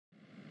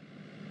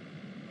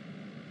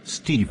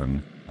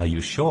Stephen, are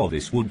you sure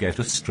this will get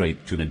us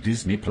straight to the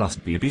Disney Plus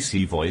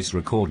BBC voice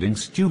recording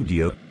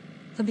studio?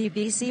 The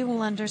BBC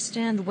will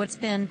understand what's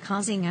been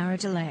causing our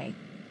delay.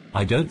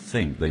 I don't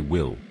think they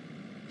will.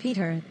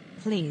 Peter,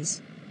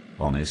 please.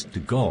 Honest to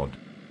God.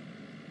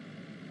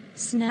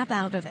 Snap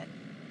out of it.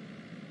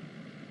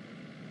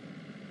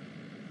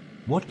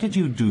 What did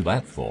you do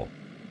that for?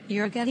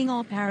 You're getting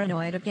all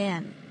paranoid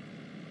again.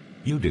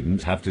 You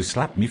didn't have to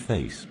slap me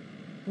face.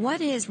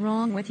 What is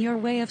wrong with your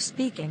way of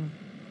speaking?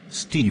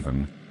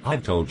 Stephen, I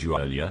told you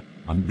earlier,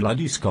 I'm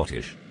bloody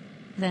Scottish.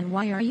 Then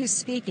why are you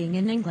speaking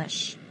in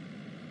English?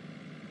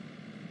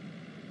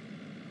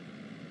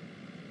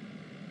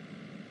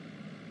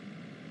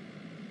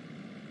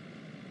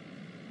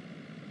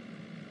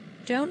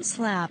 Don't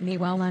slap me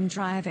while I'm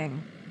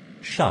driving.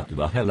 Shut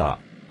the hell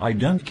up. I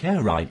don't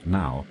care right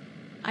now.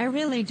 I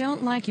really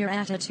don't like your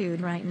attitude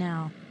right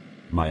now.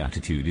 My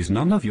attitude is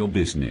none of your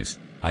business.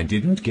 I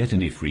didn't get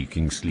any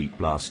freaking sleep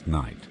last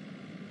night.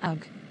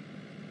 Ugh.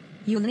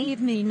 You leave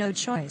me no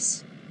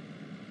choice.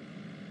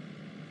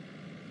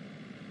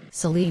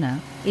 Selena,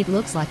 it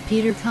looks like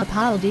Peter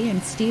Capaldi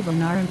and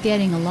Stephen aren't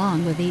getting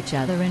along with each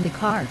other in the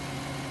car.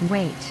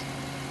 Wait.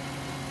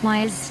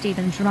 Why is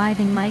Stephen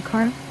driving my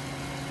car?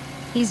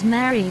 He's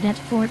married at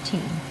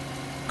 14.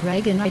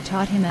 Greg and I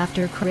taught him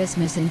after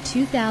Christmas in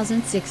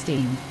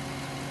 2016.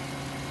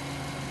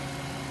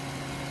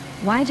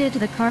 Why did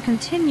the car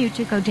continue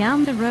to go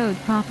down the road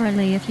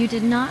properly if you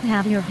did not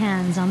have your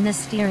hands on the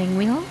steering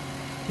wheel?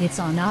 It's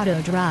on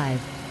auto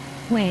drive.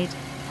 Wait,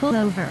 pull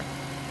over.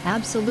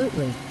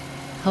 Absolutely.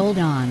 Hold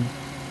on.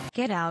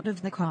 Get out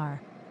of the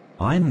car.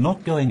 I'm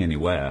not going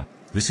anywhere.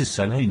 This is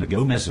Selena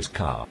Gomez's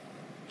car.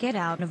 Get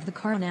out of the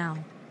car now.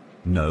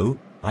 No,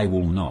 I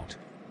will not.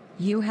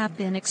 You have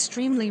been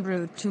extremely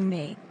rude to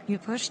me. You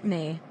pushed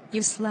me,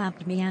 you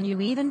slapped me, and you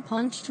even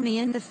punched me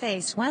in the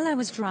face while I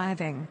was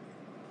driving.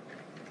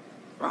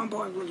 Brown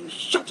boy, will you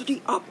shut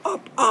the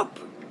up?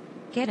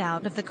 Get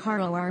out of the car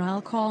or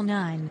I'll call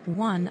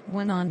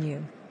 911 on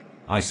you.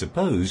 I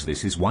suppose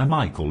this is why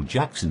Michael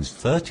Jackson's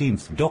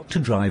 13th Doctor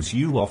drives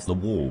you off the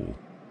wall.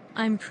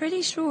 I'm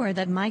pretty sure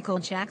that Michael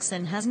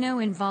Jackson has no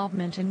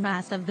involvement in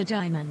Wrath of the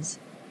Diamonds.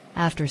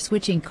 After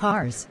switching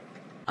cars.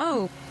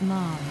 Oh,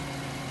 Mom.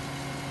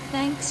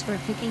 Thanks for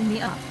picking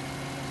me up.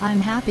 I'm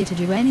happy to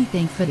do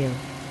anything for you.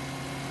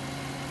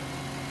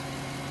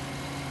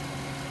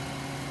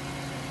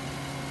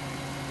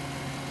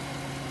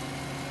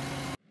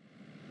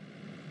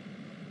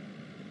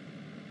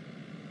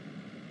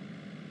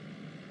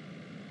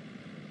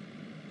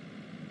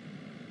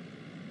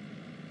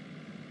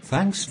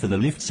 Thanks for the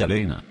lift,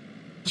 Selena.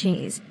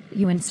 Geez,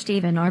 you and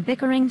Stephen are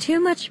bickering too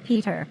much,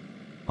 Peter.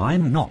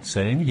 I'm not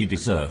saying he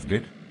deserved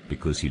it,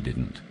 because he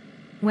didn't.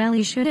 Well,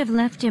 you should have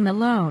left him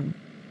alone.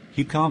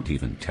 He can't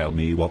even tell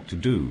me what to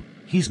do.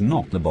 He's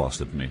not the boss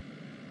of me.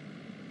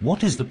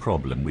 What is the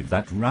problem with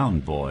that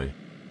round boy?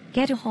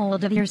 Get a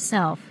hold of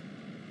yourself.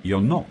 You're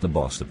not the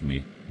boss of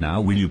me.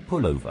 Now will you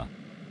pull over?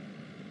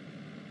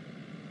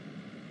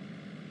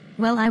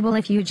 Well, I will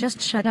if you just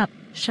shut up.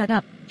 Shut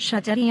up.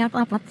 Shut Eddie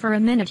up for a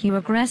minute, you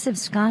aggressive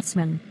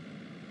Scotsman.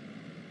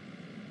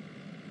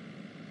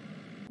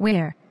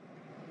 Where?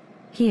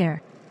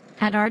 Here.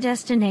 At our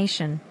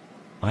destination.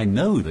 I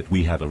know that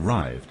we have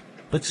arrived,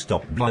 but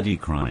stop bloody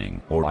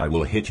crying or I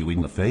will hit you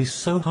in the face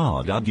so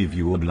hard I'll give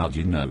you a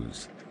bloody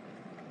nose.